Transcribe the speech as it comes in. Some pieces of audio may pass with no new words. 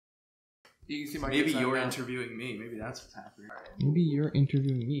You can see my Maybe you're interviewing me. Maybe that's what's happening. Maybe you're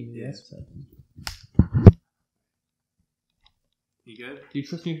interviewing me. Maybe that's what's happening. You good? Do you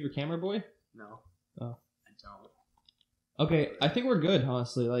trust me with your camera, boy? No. Oh. I don't. Okay, I think we're good,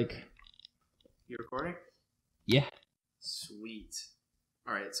 honestly. Like, you recording? Yeah. Sweet.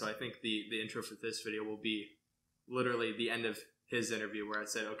 All right, so I think the intro for this video will be literally the end of his interview where I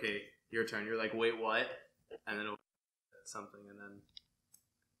said, okay, your turn. You're like, wait, what? And then it'll something, and then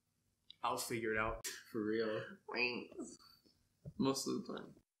I'll figure it out for real. Most of the time.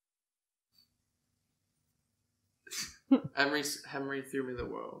 Henry threw me the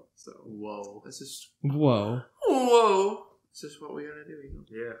whoa. So whoa. This is whoa. Whoa. This is what we gotta do.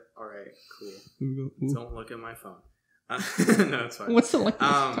 Yeah. All right. Cool. Ooh. Don't look at my phone. No, it's fine. What's the like?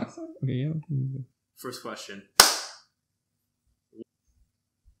 Okay. Yeah. First question.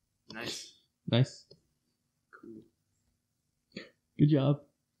 Nice. Cool. Good job.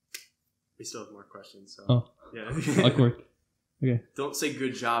 We still have more questions. So. Oh. Yeah. Awkward. Okay. Don't say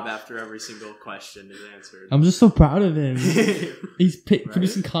good job after every single question is answered. I'm just so proud of him. He's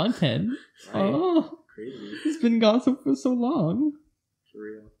producing content. Right. Oh. Crazy. He's been gone for so long. For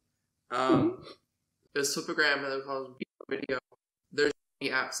real. There's Flipagram and they call it video. There's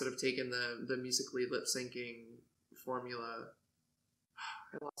many apps that have taken the musically lip syncing formula.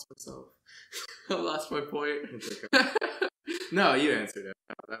 I lost myself. I lost my point. No, you answered it.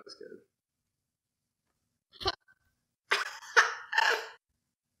 Oh, that was good.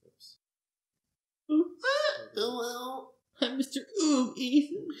 Oops. Hello. I'm Mr. Ooh,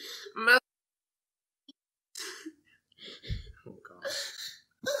 Ethan. Oh, God.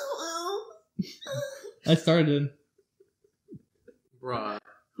 I started. Bruh.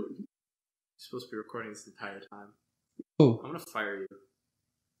 You're supposed to be recording this entire time. Oh. I'm gonna fire you.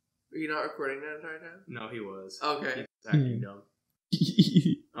 Are you not recording that entire time? No, he was. Okay. He's acting dumb.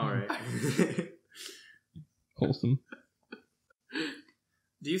 Alright. Wholesome.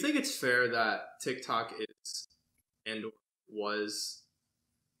 Do you think it's fair that TikTok is and was...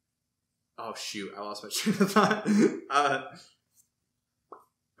 Oh, shoot. I lost my train of thought.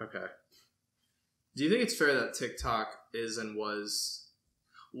 Okay. Do you think it's fair that TikTok is and was...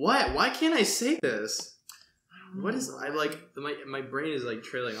 What? Why can't I say this? What is... My brain is, like,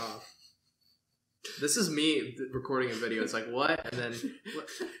 trailing off. This is me recording a video. It's like, what? And then... What?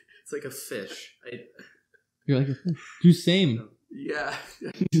 It's like a fish. You're like a fish. You same. Yeah.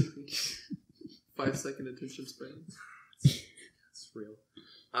 5-second attention span. It's real.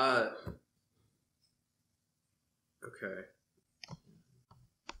 Okay.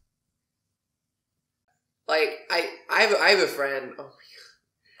 Like I have a friend. Oh my God.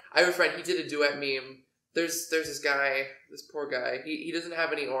 I have a friend. He did a duet meme. There's this guy, this poor guy. He doesn't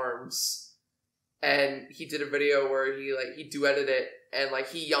have any arms, and he did a video where he duetted it, and like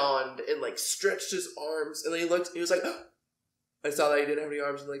he yawned and like stretched his arms, and then he looked. He was like, I saw that he didn't have any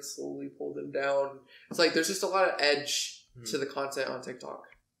arms, and like slowly pulled them down. It's like there's just a lot of edge to the content on TikTok.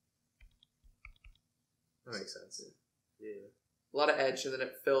 That makes sense. Yeah. A lot of edge, and then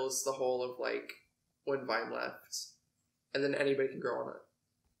it fills the hole of like when Vine left, and then anybody can grow on it.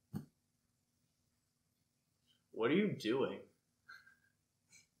 What are you doing?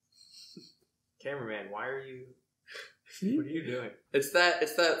 Cameraman, why are you... What are you doing? It's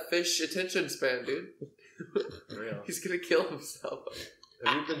that fish attention span, dude. For real. He's gonna kill himself.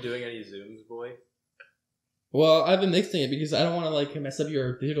 Have you been doing any zooms, boy? Well, I've been mixing it because I don't want to like mess up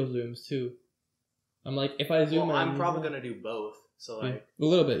your digital zooms too. I'm like, if I zoom, well, I'm probably gonna do both. So like a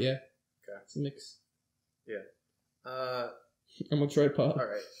little bit, yeah. Okay, it's a mix. Yeah. I'm a tripod. All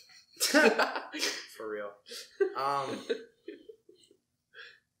right. For real.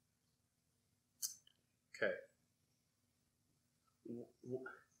 Okay.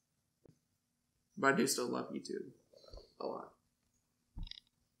 But I do still love YouTube a lot.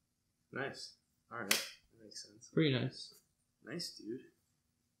 Nice. All right. That makes sense. Pretty nice. Nice, dude.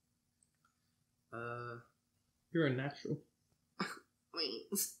 You're a natural.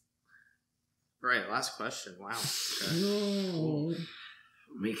 Right. Last question. Wow. Okay. No.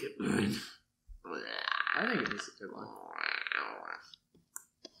 Make it good. I think it is a good one.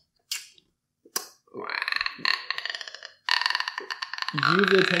 You have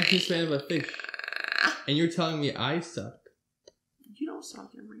the attention span of a fish, and you're telling me I suck. You don't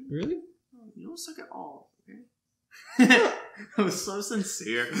suck, Henry. Really? No, you don't suck at all. Okay. That was so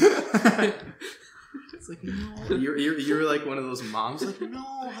sincere. It's like no. You're like one of those moms. Like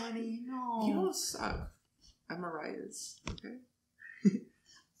no, honey, no. You don't suck. I'm Mariah's. Okay.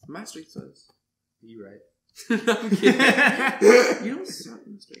 Master says. You right. I'm kidding. You don't suck,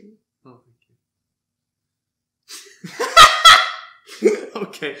 Mr. Oh, thank you.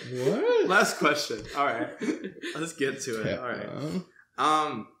 Okay. What? Last question. All right. Let's get to it. All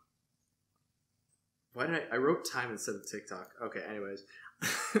right. Why did I wrote time instead of TikTok? Okay. Anyways,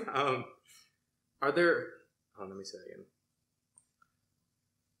 are there? Oh, let me say that again.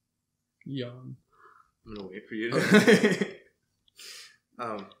 Yawn. I'm gonna wait for you to.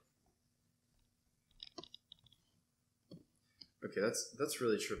 Okay, that's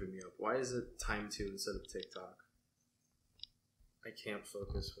really tripping me up. Why is it time to instead of TikTok? I can't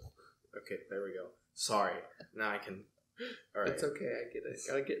focus with. Okay, there we go. Sorry. Now I can. All right. It's okay. I get it.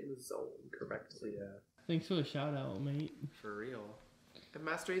 Gotta get in the zone correctly. Yeah. Thanks for the shout out, mate. For real. And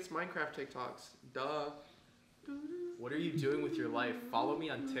Master 8's Minecraft TikToks. Duh. What are you doing with your life? Follow me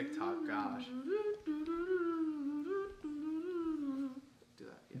on TikTok, gosh. Do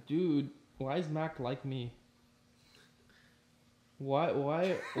that. Yeah. Dude, why is Mac like me? Why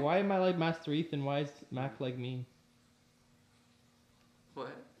am I like Master Ethan? Why is Mac like me?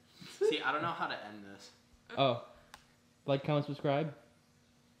 What? See, I don't know how to end this. Oh. Like, comment, subscribe?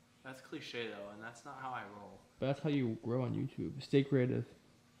 That's cliche though, and that's not how I roll. But that's how you grow on YouTube. Stay creative.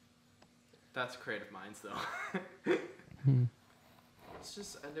 That's creative minds though. Let's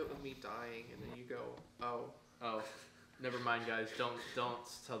just end it with me dying, and then you go, oh. Oh. Never mind, guys. Don't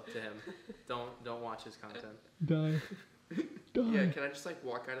sub to him. Don't watch his content. Die. Yeah, can I just like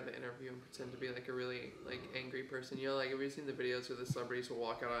walk out of the interview and pretend to be like a really like angry person? You know, like have you seen the videos where the celebrities will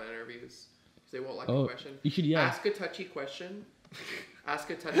walk out on interviews because they won't like a question? You should yell. Ask a touchy question. Ask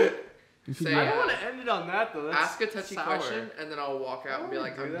a touchy. Say, I don't want to end it on that though. That's ask a touchy sour. question, and then I'll walk out and be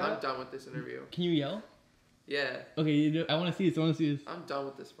like, I'm done with this interview. Can you yell? Yeah. Okay, I want to see this. I'm done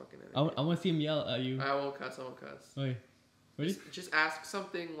with this fucking interview. I want to see him yell at you. I won't cuss. Okay. Ready? Just ask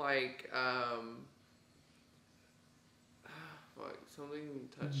something like, fuck, something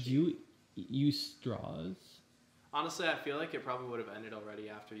touchy. Did you use straws? Honestly, I feel like it probably would have ended already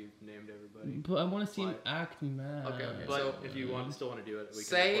after you named everybody. But I want to see him act mad. Okay. But So, if you still want to do it, we can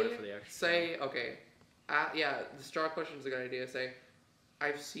say, record it for the extra. okay. Yeah, the straw question is a good idea. Say,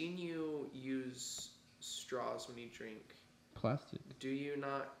 I've seen you use straws when you drink. Plastic. Do you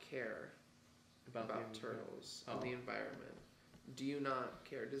not care about turtles and the environment? Do you not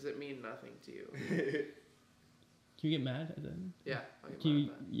care? Does it mean nothing to you? Can you get mad at that? Yeah. I'll get Can mad you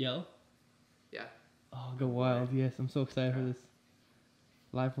at that. yell? Yeah. Oh, go wild. Yes, I'm so excited for this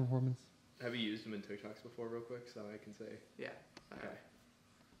live performance. Have you used them in TikToks before, real quick, so I can say? Yeah. Okay.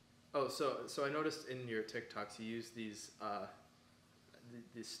 Oh, so I noticed in your TikToks you use these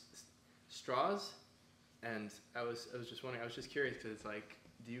straws, and I was just wondering. I was just curious because it's like,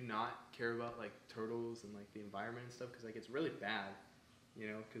 do you not care about like turtles and like the environment and stuff? Because like it's really bad, you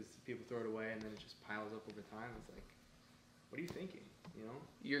know, because people throw it away and then it just piles up over time. It's like, what are you thinking? You know?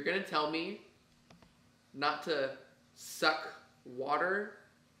 You're gonna tell me not to suck water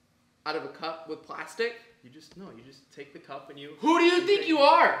out of a cup with plastic? You just take the cup and you. Who do you think you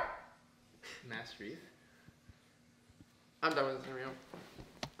are? Master Eve. I'm done with this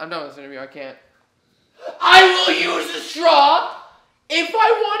interview. I can't. I will use a straw if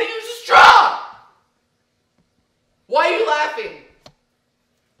I want to use a straw. Why are you laughing?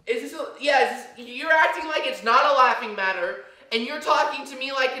 You're acting like it's not a laughing matter, and you're talking to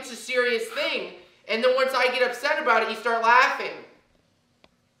me like it's a serious thing. And then once I get upset about it, you start laughing.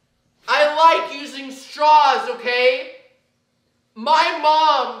 I like using straws, okay? My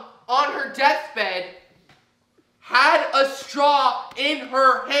mom, on her deathbed, had a straw in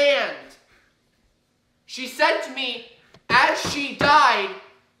her hand. She said to me, as she died,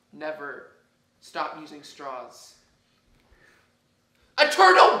 never stop using straws. A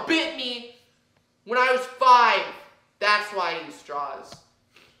turtle bit me when I was 5. That's why I use straws.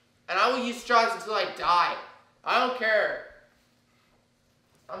 And I will use straws until I die. I don't care.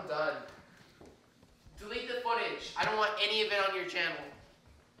 I'm done. Delete the footage. I don't want any of it on your channel.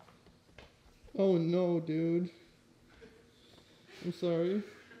 Oh no, dude. I'm sorry.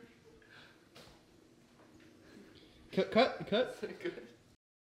 Cut. Good.